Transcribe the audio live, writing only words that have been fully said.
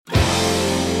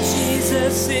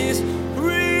Jesus is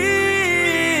real.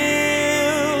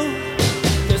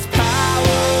 There's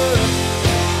power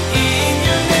in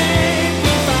your name.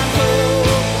 We find hope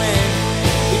when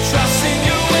we trust in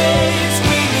your ways.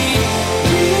 We need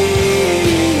you,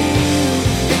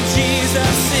 and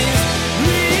Jesus is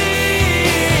real.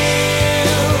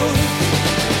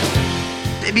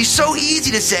 It'd be so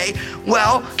easy to say,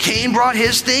 well, Cain brought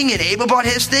his thing and Abel brought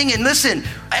his thing, and listen,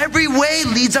 every way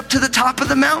leads up to the top of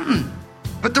the mountain.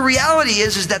 But the reality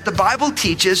is that the Bible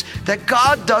teaches that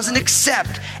God doesn't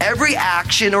accept every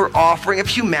action or offering of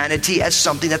humanity as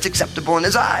something that's acceptable in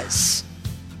his eyes.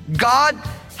 God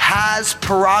has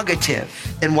prerogative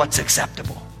in what's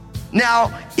acceptable.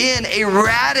 Now, in a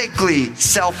radically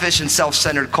selfish and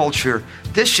self-centered culture,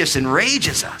 this just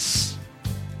enrages us.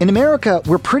 In America,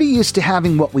 we're pretty used to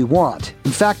having what we want.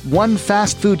 In fact, one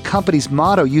fast food company's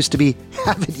motto used to be,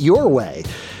 have it your way.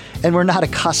 And we're not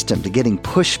accustomed to getting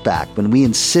pushback when we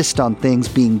insist on things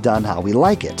being done how we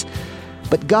like it.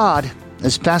 But God,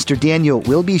 as Pastor Daniel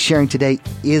will be sharing today,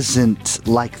 isn't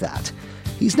like that.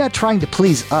 He's not trying to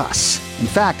please us. In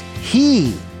fact,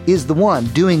 he is the one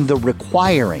doing the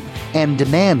requiring and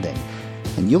demanding.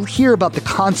 And you'll hear about the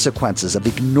consequences of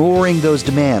ignoring those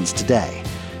demands today.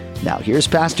 Now, here's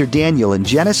Pastor Daniel in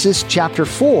Genesis chapter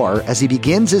 4 as he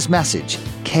begins his message,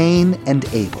 Cain and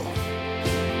Abel.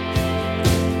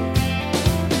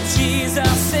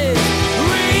 Jesus is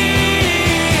real.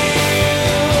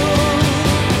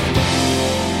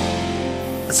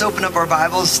 Let's open up our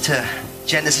Bibles to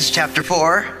Genesis chapter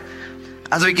 4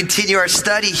 as we continue our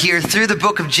study here through the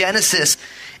book of Genesis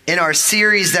in our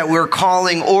series that we're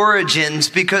calling Origins,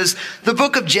 because the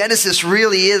book of Genesis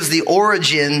really is the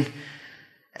origin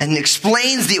and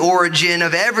explains the origin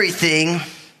of everything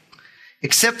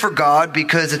except for God,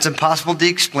 because it's impossible to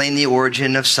explain the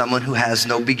origin of someone who has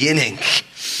no beginning.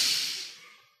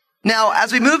 Now,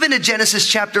 as we move into Genesis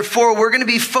chapter 4, we're going to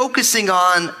be focusing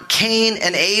on Cain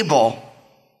and Abel.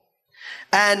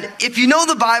 And if you know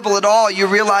the Bible at all, you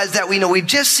realize that we've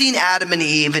just seen Adam and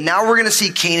Eve, and now we're going to see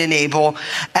Cain and Abel.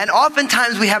 And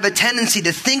oftentimes we have a tendency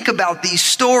to think about these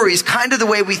stories kind of the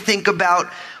way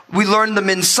we learned them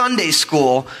in Sunday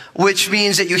school, which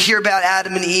means that you hear about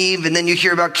Adam and Eve, and then you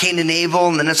hear about Cain and Abel,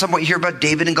 and then at some point you hear about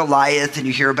David and Goliath, and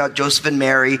you hear about Joseph and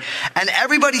Mary, and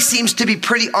everybody seems to be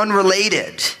pretty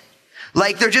unrelated.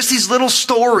 Like they're just these little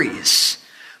stories.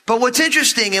 But what's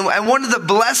interesting, and one of the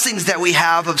blessings that we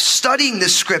have of studying the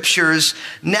scriptures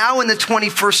now in the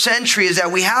 21st century, is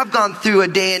that we have gone through a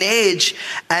day and age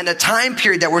and a time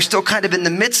period that we're still kind of in the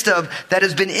midst of that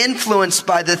has been influenced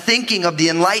by the thinking of the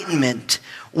Enlightenment,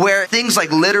 where things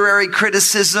like literary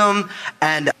criticism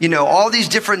and, all these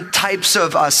different types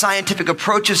of scientific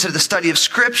approaches to the study of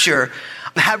scripture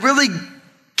have really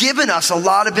given us a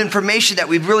lot of information that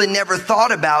we've really never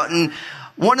thought about. And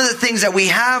one of the things that we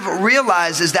have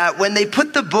realized is that when they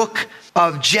put the book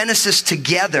of Genesis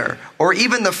together, or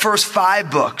even the first 5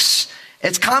 books,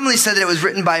 it's commonly said that it was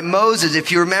written by Moses.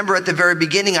 If you remember at the very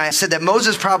beginning, I said that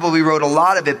Moses probably wrote a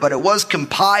lot of it, but it was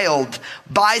compiled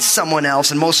by someone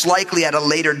else, and most likely at a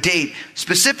later date,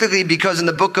 specifically because in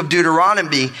the book of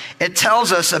Deuteronomy, it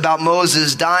tells us about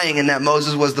Moses dying and that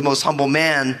Moses was the most humble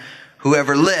man who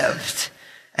ever lived.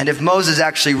 And if Moses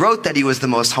actually wrote that he was the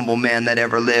most humble man that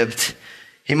ever lived,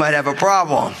 he might have a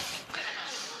problem.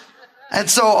 And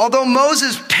so, although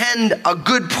Moses penned a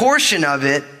good portion of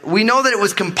it, we know that it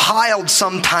was compiled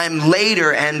sometime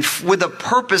later and with a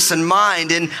purpose in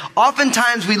mind. And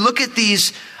oftentimes we look at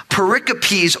these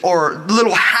pericopes or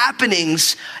little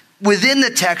happenings within the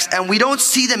text, and we don't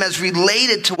see them as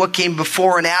related to what came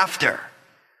before and after.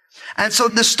 And so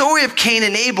the story of Cain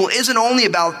and Abel isn't only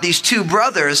about these two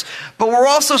brothers, but we're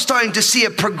also starting to see a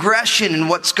progression in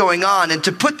what's going on. And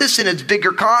to put this in its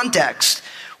bigger context,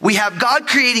 we have God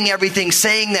creating everything,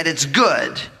 saying that it's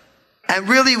good. And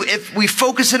really, if we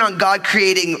focus in on God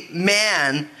creating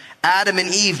man, Adam and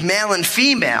Eve, male and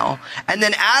female, and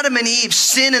then Adam and Eve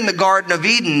sin in the Garden of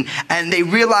Eden, and they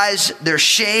realize their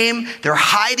shame, they're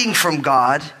hiding from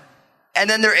God, and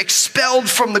then they're expelled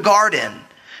from the garden.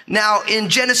 Now, in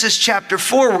Genesis chapter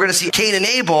 4, we're going to see Cain and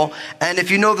Abel, and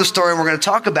if you know the story and we're going to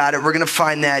talk about it, we're going to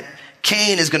find that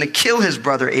Cain is going to kill his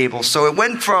brother Abel. So it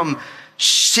went from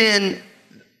sin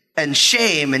and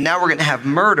shame, and now we're going to have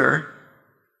murder.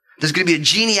 There's going to be a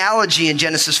genealogy in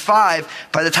Genesis 5.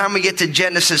 By the time we get to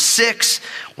Genesis 6,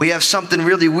 we have something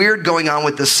really weird going on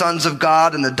with the sons of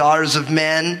God and the daughters of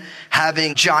men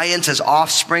having giants as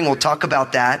offspring. We'll talk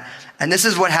about that. And this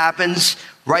is what happens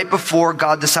right before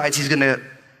God decides he's going to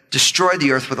destroy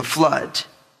the earth with a flood.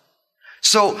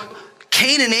 So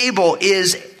Cain and Abel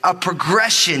is a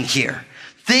progression here.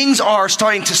 Things are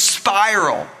starting to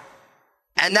spiral.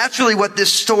 And that's really what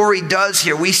this story does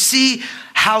here. We see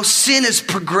how sin is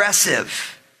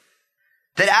progressive.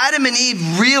 That Adam and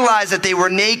Eve realized that they were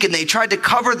naked. They tried to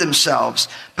cover themselves.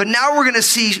 But now we're going to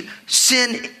see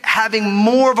sin having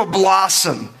more of a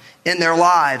blossom in their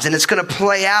lives. And it's going to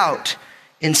play out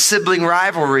in sibling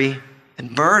rivalry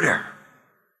and murder.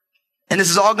 And this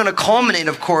is all going to culminate,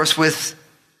 of course, with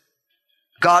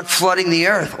God flooding the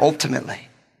earth ultimately.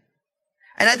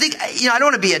 And I think, I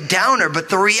don't want to be a downer, but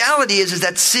the reality is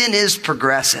that sin is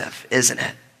progressive, isn't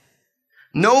it?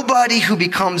 Nobody who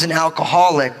becomes an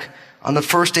alcoholic on the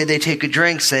first day they take a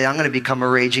drink say, I'm going to become a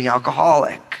raging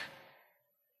alcoholic.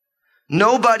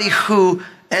 Nobody who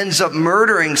ends up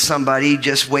murdering somebody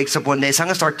just wakes up one day and says, I'm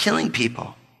going to start killing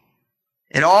people.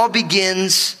 It all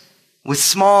begins with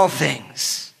small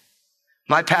things.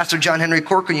 My pastor, John Henry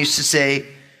Corcoran, used to say,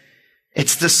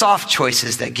 it's the soft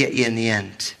choices that get you in the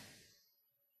end.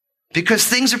 Because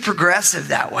things are progressive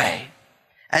that way.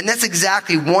 And that's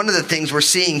exactly one of the things we're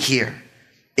seeing here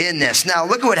in this. Now,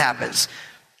 look at what happens.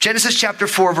 Genesis chapter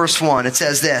 4, verse 1, it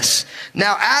says this.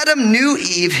 Now Adam knew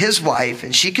Eve, his wife,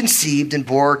 and she conceived and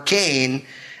bore Cain,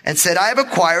 and said, I have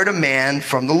acquired a man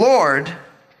from the Lord.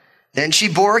 Then she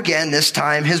bore again, this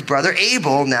time his brother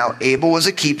Abel. Now Abel was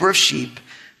a keeper of sheep,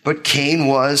 but Cain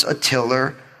was a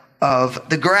tiller of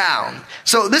the ground.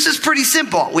 So this is pretty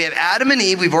simple. We have Adam and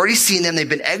Eve. We've already seen them. They've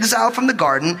been exiled from the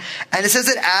garden. And it says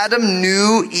that Adam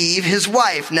knew Eve, his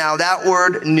wife. Now that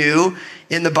word knew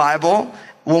in the Bible,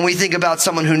 when we think about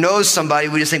someone who knows somebody,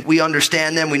 we just think we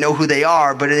understand them, we know who they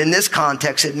are. But in this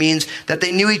context, it means that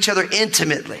they knew each other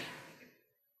intimately.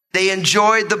 They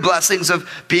enjoyed the blessings of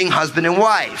being husband and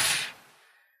wife.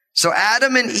 So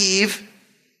Adam and Eve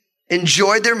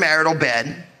enjoyed their marital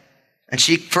bed. And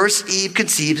first Eve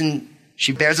conceives and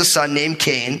she bears a son named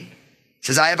Cain. It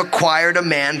says, I have acquired a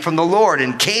man from the Lord.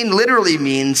 And Cain literally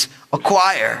means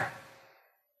acquire.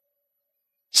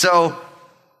 So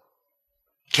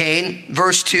Cain,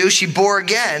 verse 2, she bore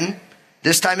again,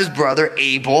 this time his brother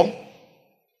Abel.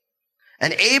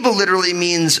 And Abel literally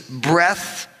means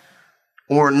breath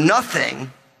or nothing.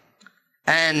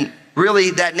 And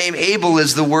really, that name Abel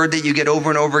is the word that you get over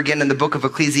and over again in the book of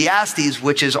Ecclesiastes,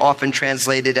 which is often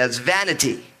translated as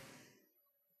vanity.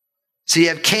 So you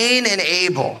have Cain and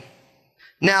Abel.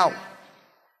 Now,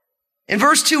 in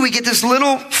verse 2, we get this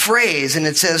little phrase, and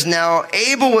it says, now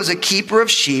Abel was a keeper of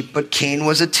sheep, but Cain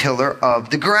was a tiller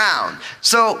of the ground.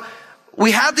 So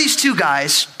we have these two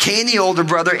guys, Cain the older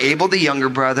brother, Abel the younger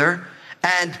brother,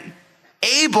 and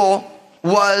Abel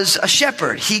was a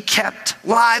shepherd. He kept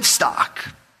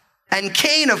livestock. And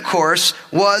Cain, of course,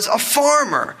 was a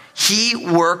farmer. He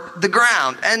worked the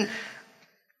ground. And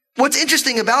what's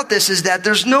interesting about this is that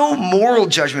there's no moral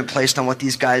judgment placed on what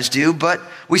these guys do, but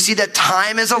we see that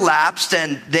time has elapsed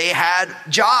and they had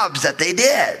jobs that they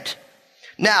did.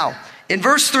 Now, in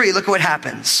verse 3, look at what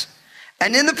happens.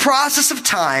 And in the process of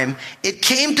time, it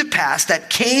came to pass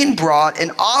that Cain brought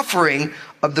an offering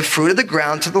of the fruit of the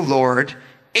ground to the Lord.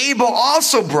 Abel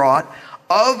also brought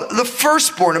of the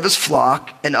firstborn of his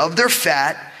flock and of their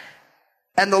fat.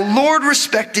 And the Lord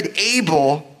respected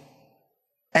Abel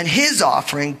and his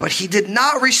offering, but he did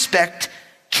not respect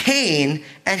Cain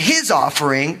and his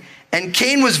offering. And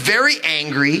Cain was very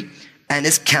angry and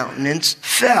his countenance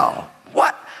fell.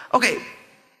 What? Okay.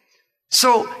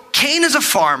 So Cain is a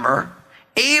farmer.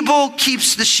 Abel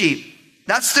keeps the sheep.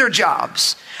 That's their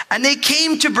jobs. And they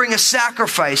came to bring a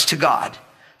sacrifice to God.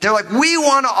 They're like, we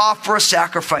want to offer a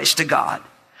sacrifice to God.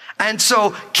 And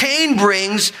so Cain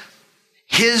brings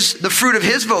the fruit of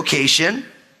his vocation.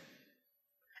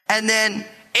 And then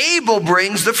Abel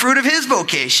brings the fruit of his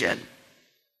vocation.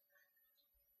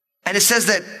 And it says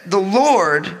that the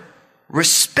Lord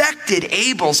respected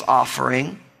Abel's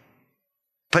offering,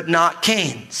 but not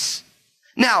Cain's.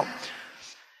 Now,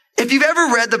 if you've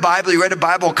ever read the Bible, you read a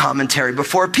Bible commentary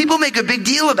before, people make a big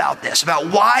deal about this,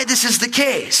 about why this is the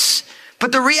case.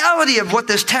 But the reality of what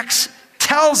this text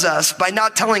tells us, by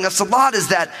not telling us a lot, is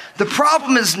that the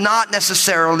problem is not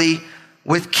necessarily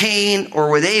with Cain or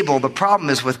with Abel. The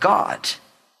problem is with God.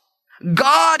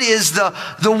 God is the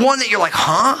one that you're like,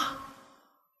 huh?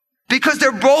 Because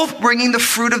they're both bringing the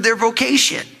fruit of their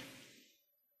vocation.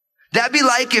 That'd be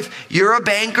like if you're a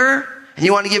banker and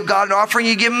you want to give God an offering,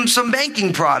 you give him some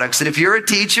banking products. And if you're a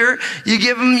teacher, you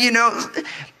give him,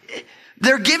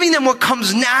 they're giving them what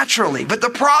comes naturally. But the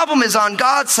problem is on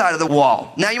God's side of the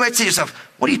wall. Now you might say to yourself,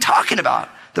 what are you talking about?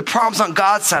 The problem's on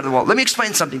God's side of the wall. Let me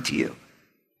explain something to you.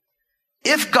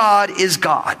 If God is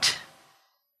God,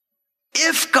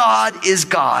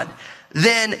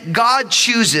 then God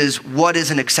chooses what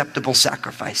is an acceptable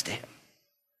sacrifice to him.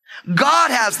 God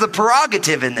has the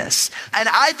prerogative in this. And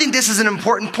I think this is an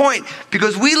important point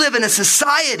because we live in a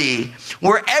society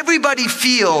where everybody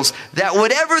feels that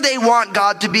whatever they want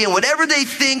God to be and whatever they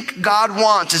think God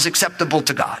wants is acceptable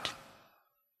to God.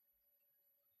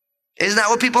 Isn't that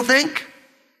what people think?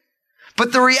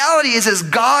 But the reality is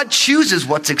God chooses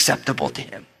what's acceptable to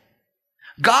him.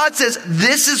 God says,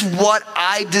 this is what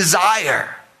I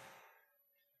desire.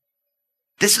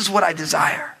 This is what I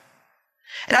desire.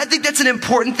 And I think that's an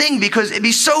important thing because it'd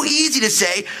be so easy to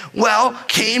say, well,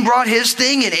 Cain brought his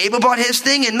thing and Abel brought his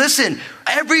thing. And listen,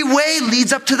 every way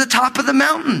leads up to the top of the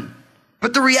mountain.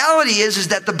 But the reality is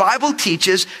that the Bible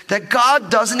teaches that God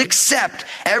doesn't accept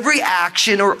every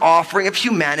action or offering of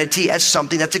humanity as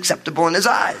something that's acceptable in his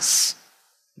eyes.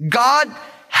 God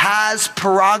has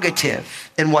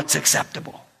prerogative in what's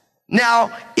acceptable.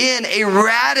 Now, in a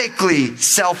radically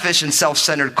selfish and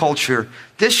self-centered culture,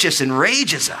 this just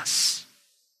enrages us.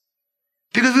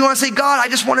 Because we want to say, God, I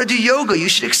just want to do yoga. You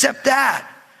should accept that.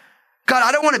 God,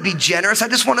 I don't want to be generous. I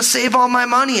just want to save all my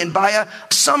money and buy a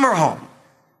summer home.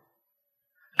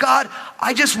 God,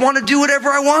 I just want to do whatever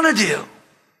I want to do.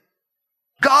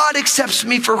 God accepts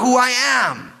me for who I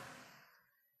am.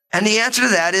 And the answer to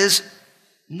that is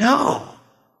no.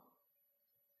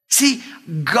 See,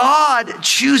 God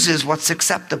chooses what's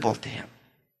acceptable to him.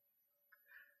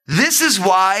 This is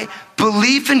why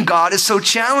belief in God is so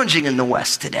challenging in the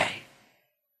West today.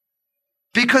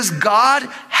 Because God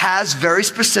has very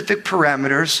specific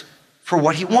parameters for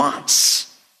what he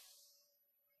wants.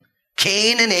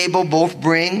 Cain and Abel both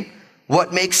bring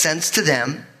what makes sense to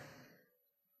them.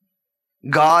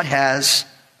 God has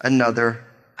another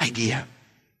idea.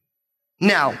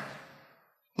 Now,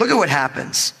 look at what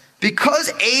happens.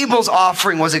 Because Abel's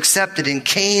offering was accepted and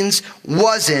Cain's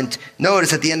wasn't,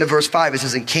 notice at the end of verse 5, it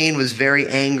says, and Cain was very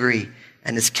angry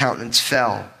and his countenance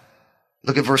fell.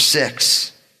 Look at verse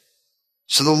 6.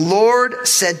 So the Lord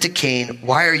said to Cain,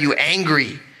 why are you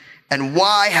angry? And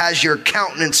why has your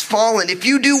countenance fallen? If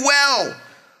you do well,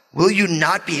 will you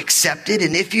not be accepted?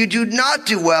 And if you do not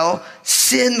do well,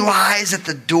 sin lies at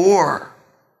the door.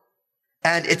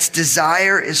 And its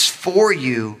desire is for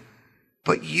you,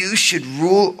 but you should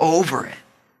rule over it.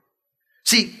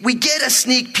 See, we get a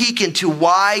sneak peek into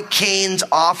why Cain's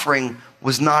offering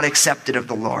was not accepted of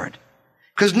the Lord.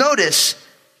 Because notice,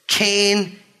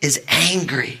 Cain is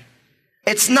angry.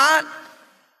 It's not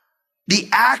the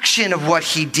action of what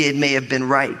he did may have been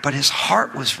right, but his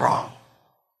heart was wrong.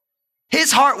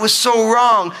 His heart was so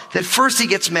wrong that first he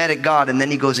gets mad at God and then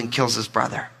he goes and kills his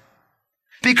brother.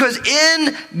 Because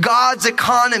in God's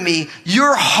economy,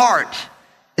 your heart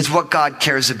is what God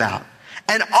cares about.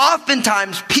 And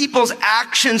oftentimes people's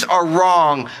actions are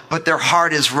wrong, but their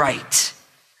heart is right.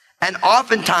 And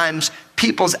oftentimes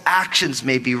people's actions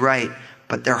may be right,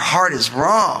 but their heart is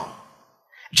wrong.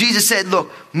 Jesus said,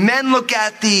 look, men look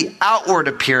at the outward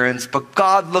appearance, but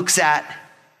God looks at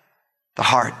the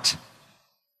heart.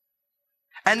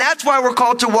 And that's why we're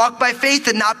called to walk by faith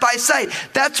and not by sight.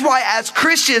 That's why as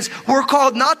Christians, we're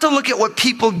called not to look at what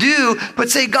people do, but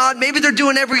say, God, maybe they're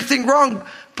doing everything wrong,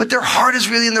 but their heart is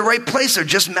really in the right place. They're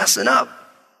just messing up.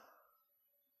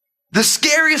 The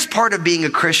scariest part of being a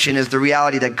Christian is the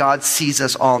reality that God sees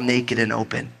us all naked and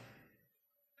open.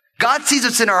 God sees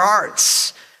us in our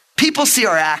hearts. People see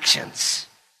our actions.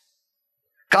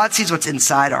 God sees what's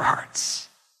inside our hearts.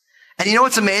 And you know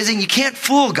what's amazing? You can't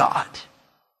fool God.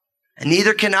 And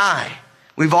neither can I.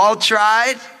 We've all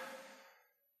tried,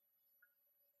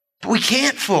 but we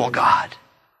can't fool God.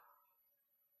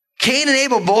 Cain and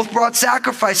Abel both brought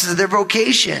sacrifices of their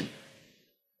vocation.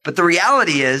 But the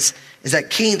reality is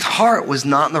that Cain's heart was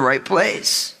not in the right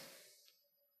place.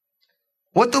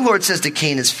 What the Lord says to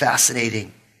Cain is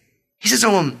fascinating. He says to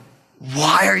him,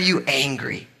 why are you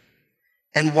angry?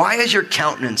 And why has your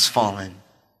countenance fallen?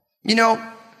 You know,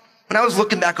 when I was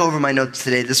looking back over my notes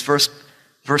today, this verse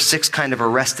 6 kind of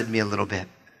arrested me a little bit.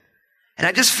 And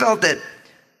I just felt that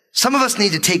some of us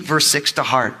need to take verse 6 to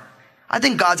heart. I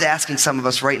think God's asking some of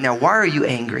us right now, why are you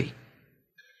angry?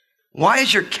 Why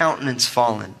has your countenance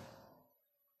fallen?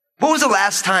 When was the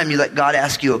last time you let God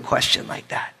ask you a question like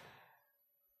that?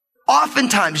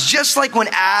 Oftentimes, just like when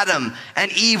Adam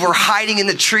and Eve were hiding in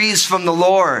the trees from the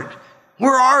Lord,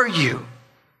 where are you?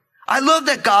 I love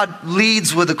that God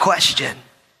leads with a question,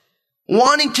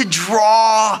 wanting to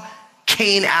draw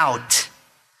Cain out,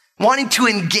 wanting to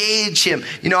engage him.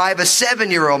 You know, I have a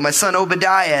 7-year-old, my son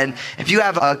Obadiah, and if you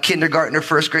have a kindergartner,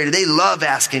 first grader, they love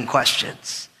asking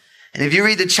questions. And if you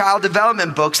read the child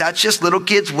development books, that's just little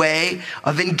kids' way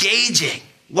of engaging.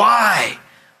 Why?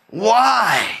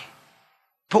 Why?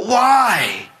 But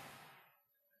why?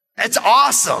 It's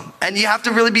awesome. And you have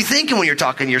to really be thinking when you're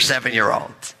talking to your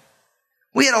 7-year-old.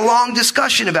 We had a long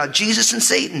discussion about Jesus and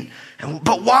Satan.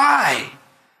 But why?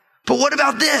 But what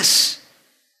about this?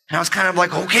 And I was kind of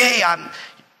like, okay,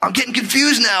 I'm getting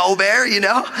confused now, Ober,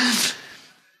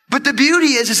 But the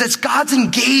beauty is that God's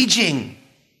engaging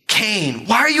Cain.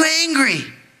 Why are you angry?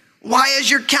 Why has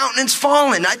your countenance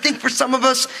fallen? I think for some of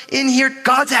us in here,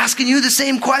 God's asking you the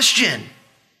same question.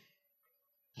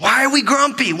 Why are we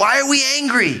grumpy? Why are we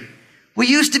angry? We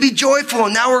used to be joyful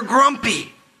and now we're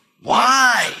grumpy.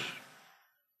 Why?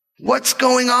 What's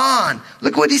going on?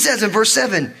 Look what he says in verse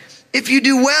 7. If you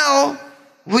do well,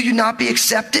 will you not be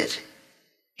accepted?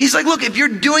 He's like, look, if you're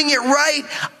doing it right,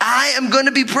 I am going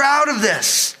to be proud of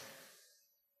this.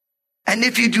 And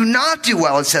if you do not do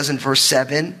well, it says in verse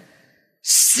 7,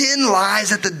 sin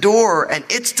lies at the door and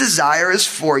its desire is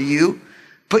for you,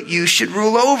 but you should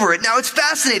rule over it. Now it's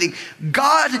fascinating.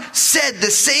 God said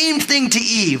the same thing to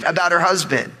Eve about her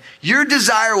husband. Your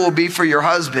desire will be for your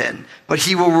husband, but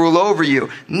he will rule over you.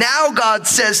 Now God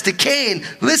says to Cain,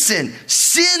 listen,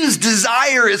 sin's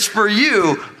desire is for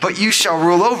you, but you shall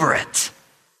rule over it.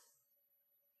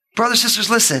 Brothers, sisters,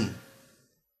 listen.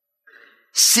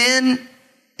 Sin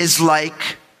is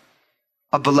like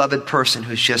a beloved person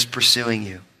who's just pursuing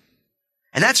you.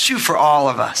 And that's true for all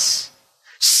of us.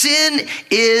 Sin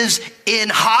is in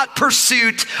hot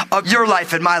pursuit of your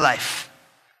life and my life.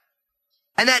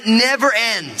 And that never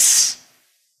ends.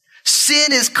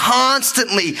 Sin is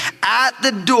constantly at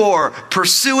the door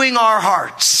pursuing our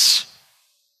hearts.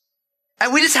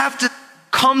 And we just have to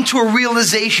come to a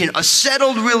realization, a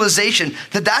settled realization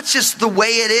that that's just the way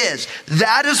it is.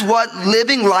 That is what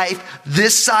living life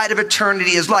this side of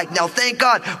eternity is like. Now, thank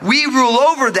God we rule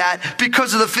over that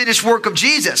because of the finished work of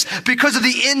Jesus, because of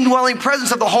the indwelling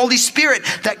presence of the Holy Spirit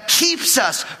that keeps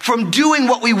us from doing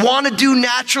what we want to do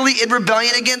naturally in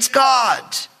rebellion against God.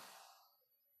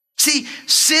 See,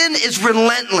 sin is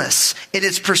relentless in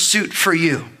its pursuit for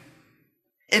you.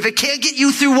 If it can't get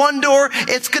you through one door,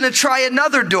 it's going to try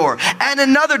another door and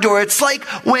another door. It's like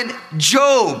when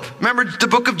Job, remember the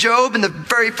book of Job in the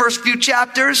very first few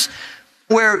chapters,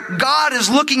 where God is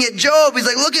looking at Job. He's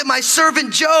like, look at my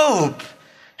servant Job.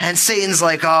 And Satan's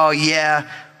like, oh yeah,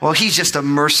 well, he's just a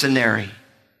mercenary.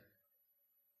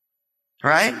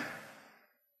 Right?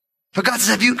 But God says,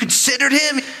 have you considered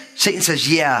him? Satan says,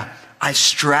 yeah, I've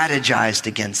strategized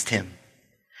against him.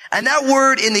 And that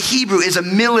word in the Hebrew is a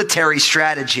military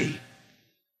strategy.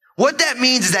 What that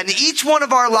means is that in each one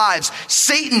of our lives,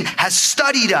 Satan has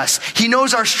studied us. He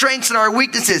knows our strengths and our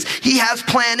weaknesses. He has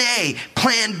plan A,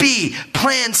 plan B,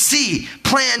 plan C,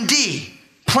 plan D,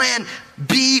 plan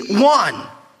B1.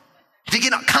 If he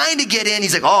can kind of get in,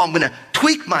 he's like, oh, I'm going to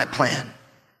tweak my plan.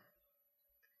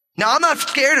 Now, I'm not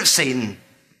scared of Satan.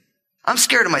 I'm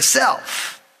scared of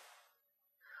myself.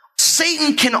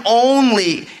 Satan can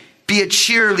only be a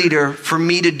cheerleader for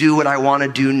me to do what I want to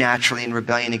do naturally in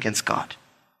rebellion against God.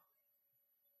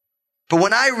 But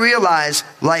when I realize,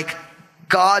 like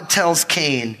God tells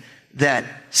Cain, that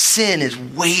sin is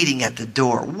waiting at the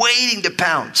door, waiting to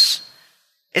pounce.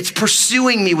 It's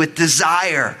pursuing me with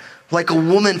desire, like a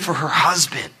woman for her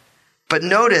husband. But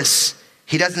notice,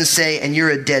 he doesn't say, and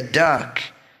you're a dead duck.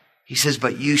 He says,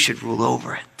 but you should rule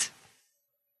over it.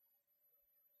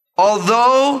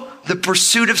 Although the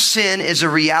pursuit of sin is a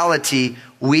reality,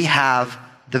 we have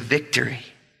the victory.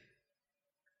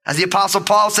 As the Apostle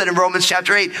Paul said in Romans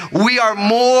chapter 8, we are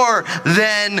more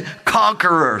than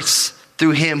conquerors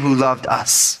through him who loved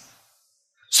us.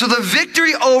 So the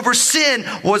victory over sin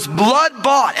was blood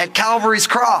bought at Calvary's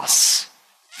cross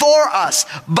for us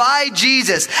by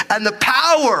Jesus. And the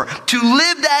power to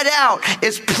live that out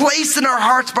is placed in our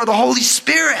hearts by the Holy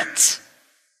Spirit.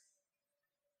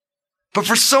 But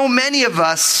for so many of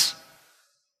us,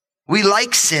 we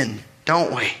like sin,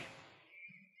 don't we?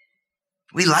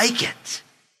 We like it.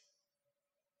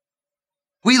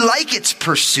 We like its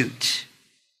pursuit.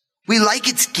 We like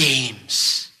its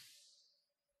games.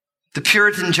 The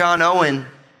Puritan John Owen,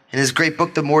 in his great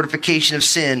book, The Mortification of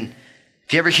Sin,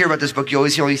 if you ever hear about this book, you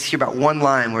always hear about one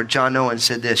line where John Owen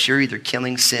said this: you're either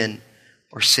killing sin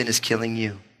or sin is killing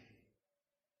you.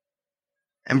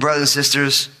 And brothers and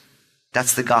sisters,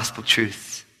 that's the gospel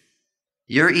truth.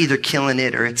 You're either killing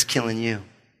it or it's killing you.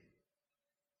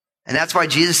 And that's why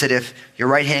Jesus said, if your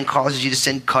right hand causes you to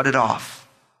sin, cut it off.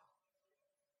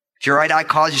 If your right eye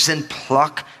causes you to sin,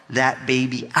 pluck that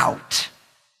baby out.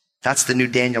 That's the New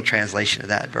Daniel translation of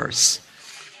that verse.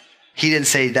 He didn't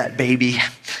say that baby.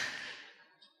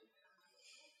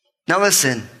 Now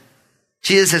listen,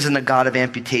 Jesus isn't a God of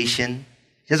amputation.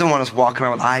 He doesn't want us walking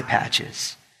around with eye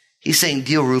patches. He's saying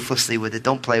deal ruthlessly with it.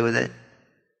 Don't play with it.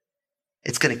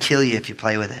 It's going to kill you if you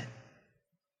play with it.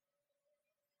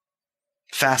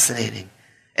 Fascinating.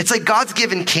 It's like God's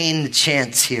given Cain the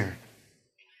chance here.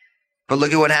 But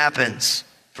look at what happens.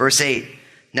 Verse 8.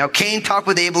 Now Cain talked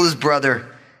with Abel his brother,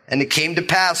 and it came to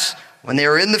pass when they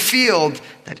were in the field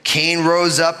that Cain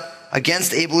rose up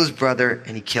against Abel his brother,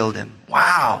 and he killed him.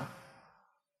 Wow.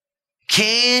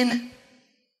 Cain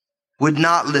would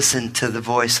not listen to the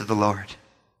voice of the Lord.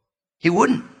 He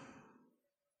wouldn't.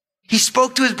 He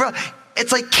spoke to his brother.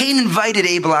 It's like Cain invited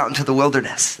Abel out into the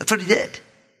wilderness. That's what he did.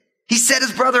 He set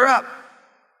his brother up.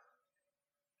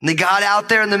 And they got out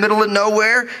there in the middle of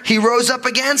nowhere. He rose up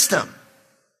against him.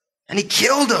 And he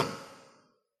killed him.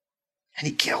 And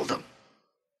he killed him.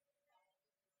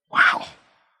 Wow.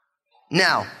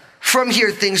 Now, from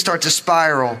here, things start to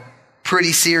spiral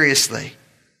pretty seriously.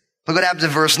 Look what happens in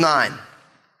verse 9.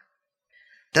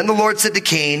 Then the Lord said to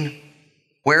Cain,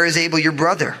 where is Abel your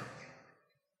brother?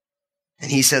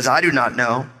 And he says, I do not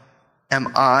know.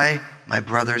 Am I my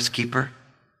brother's keeper?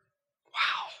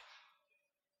 Wow.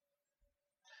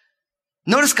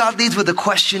 Notice God leads with a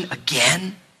question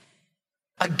again.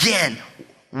 Again,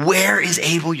 where is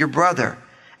Abel your brother?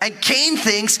 And Cain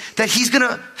thinks that he's going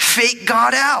to fake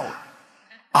God out.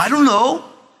 I don't know.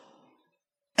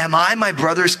 Am I my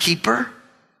brother's keeper?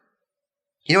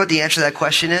 You know what the answer to that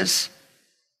question is?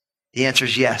 The answer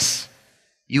is yes.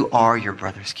 You are your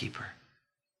brother's keeper.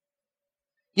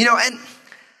 You know, and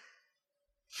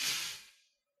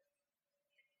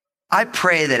I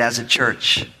pray that as a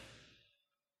church,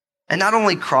 and not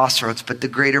only Crossroads, but the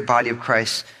greater body of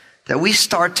Christ, that we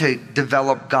start to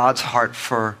develop God's heart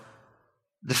for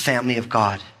the family of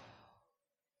God.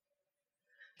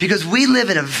 Because we live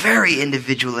in a very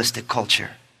individualistic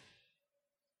culture.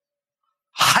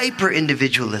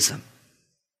 Hyper-individualism.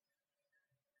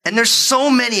 And there's so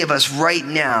many of us right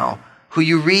now who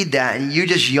you read that and you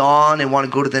just yawn and want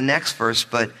to go to the next verse,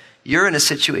 but you're in a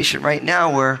situation right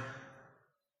now where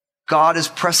God is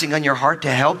pressing on your heart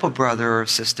to help a brother or a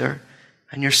sister,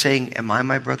 and you're saying, am I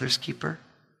my brother's keeper?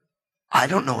 I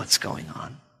don't know what's going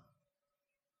on.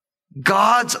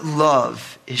 God's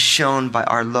love is shown by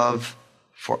our love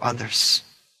for others.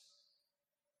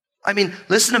 I mean,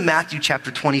 listen to Matthew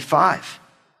chapter 25.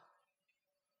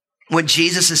 When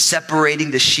Jesus is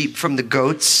separating the sheep from the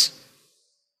goats,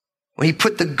 when he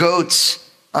put the goats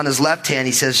on his left hand,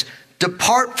 he says,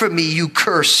 depart from me, you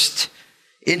cursed,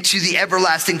 into the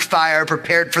everlasting fire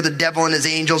prepared for the devil and his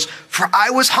angels. For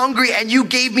I was hungry and you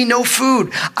gave me no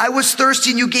food. I was thirsty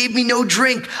and you gave me no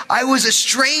drink. I was a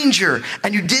stranger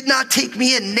and you did not take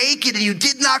me in, naked and you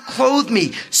did not clothe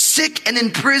me, sick and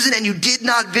in prison and you did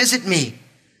not visit me.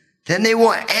 Then they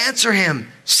will answer him,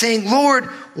 saying, Lord,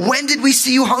 when did we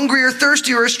see you hungry or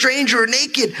thirsty or a stranger or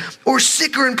naked or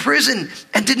sick or in prison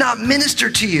and did not minister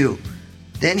to you?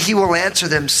 Then he will answer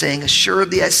them, saying,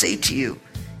 assuredly I say to you,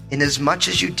 inasmuch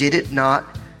as you did it not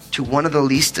to one of the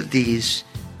least of these,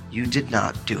 you did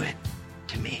not do it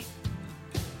to me.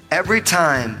 Every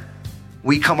time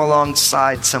we come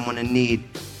alongside someone in need,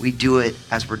 we do it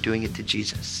as we're doing it to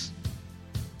Jesus.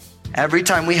 Every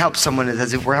time we help someone, it's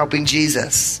as if we're helping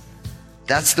Jesus.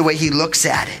 That's the way he looks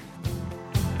at it.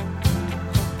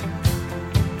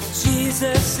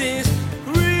 Jesus is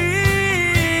real.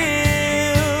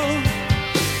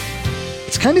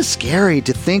 It's kind of scary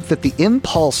to think that the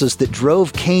impulses that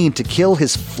drove Cain to kill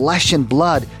his flesh and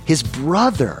blood, his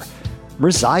brother,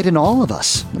 reside in all of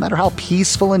us, no matter how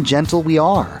peaceful and gentle we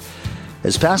are.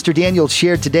 As Pastor Daniel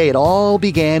shared today, it all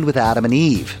began with Adam and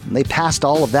Eve, and they passed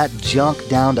all of that junk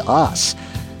down to us.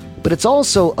 But it's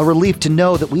also a relief to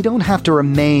know that we don't have to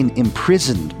remain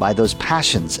imprisoned by those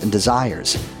passions and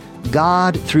desires.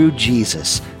 God, through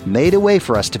Jesus, made a way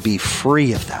for us to be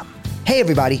free of them. Hey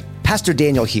everybody, Pastor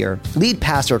Daniel here, lead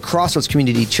pastor at Crossroads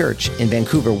Community Church in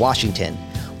Vancouver, Washington.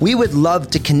 We would love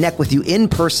to connect with you in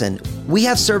person. We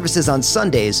have services on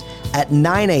Sundays at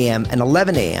 9 a.m. and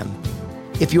 11 a.m.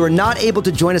 If you are not able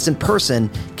to join us in person,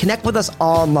 connect with us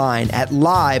online at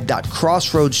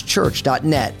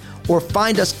live.crossroadschurch.net or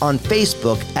find us on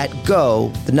Facebook at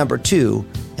Go2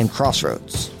 and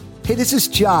Crossroads. Hey, this is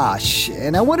Josh,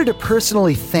 and I wanted to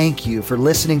personally thank you for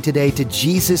listening today to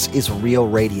Jesus is Real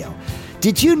Radio.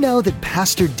 Did you know that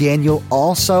Pastor Daniel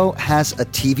also has a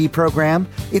TV program?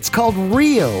 It's called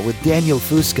Real with Daniel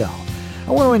Fusco.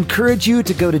 I want to encourage you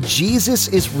to go to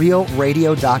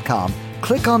JesusIsRealRadio.com,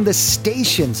 click on the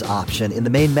Stations option in the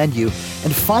main menu,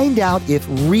 and find out if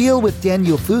Real with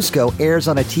Daniel Fusco airs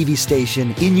on a TV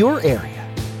station in your area.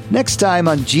 Next time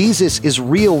on Jesus is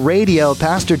Real Radio,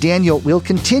 Pastor Daniel will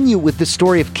continue with the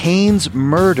story of Cain's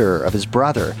murder of his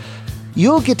brother.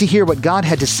 You'll get to hear what God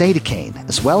had to say to Cain,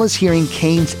 as well as hearing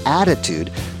Cain's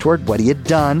attitude toward what he had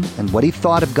done and what he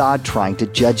thought of God trying to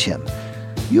judge him.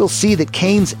 You'll see that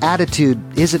Cain's attitude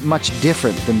isn't much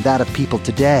different than that of people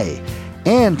today.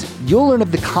 And you'll learn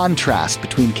of the contrast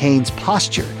between Cain's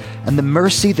posture and the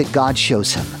mercy that God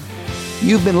shows him.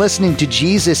 You've been listening to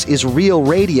Jesus is Real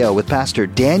Radio with Pastor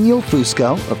Daniel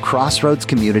Fusco of Crossroads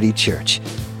Community Church.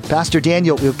 Pastor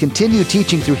Daniel will continue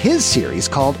teaching through his series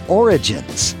called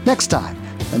Origins next time.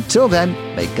 Until then,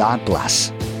 may God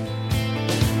bless.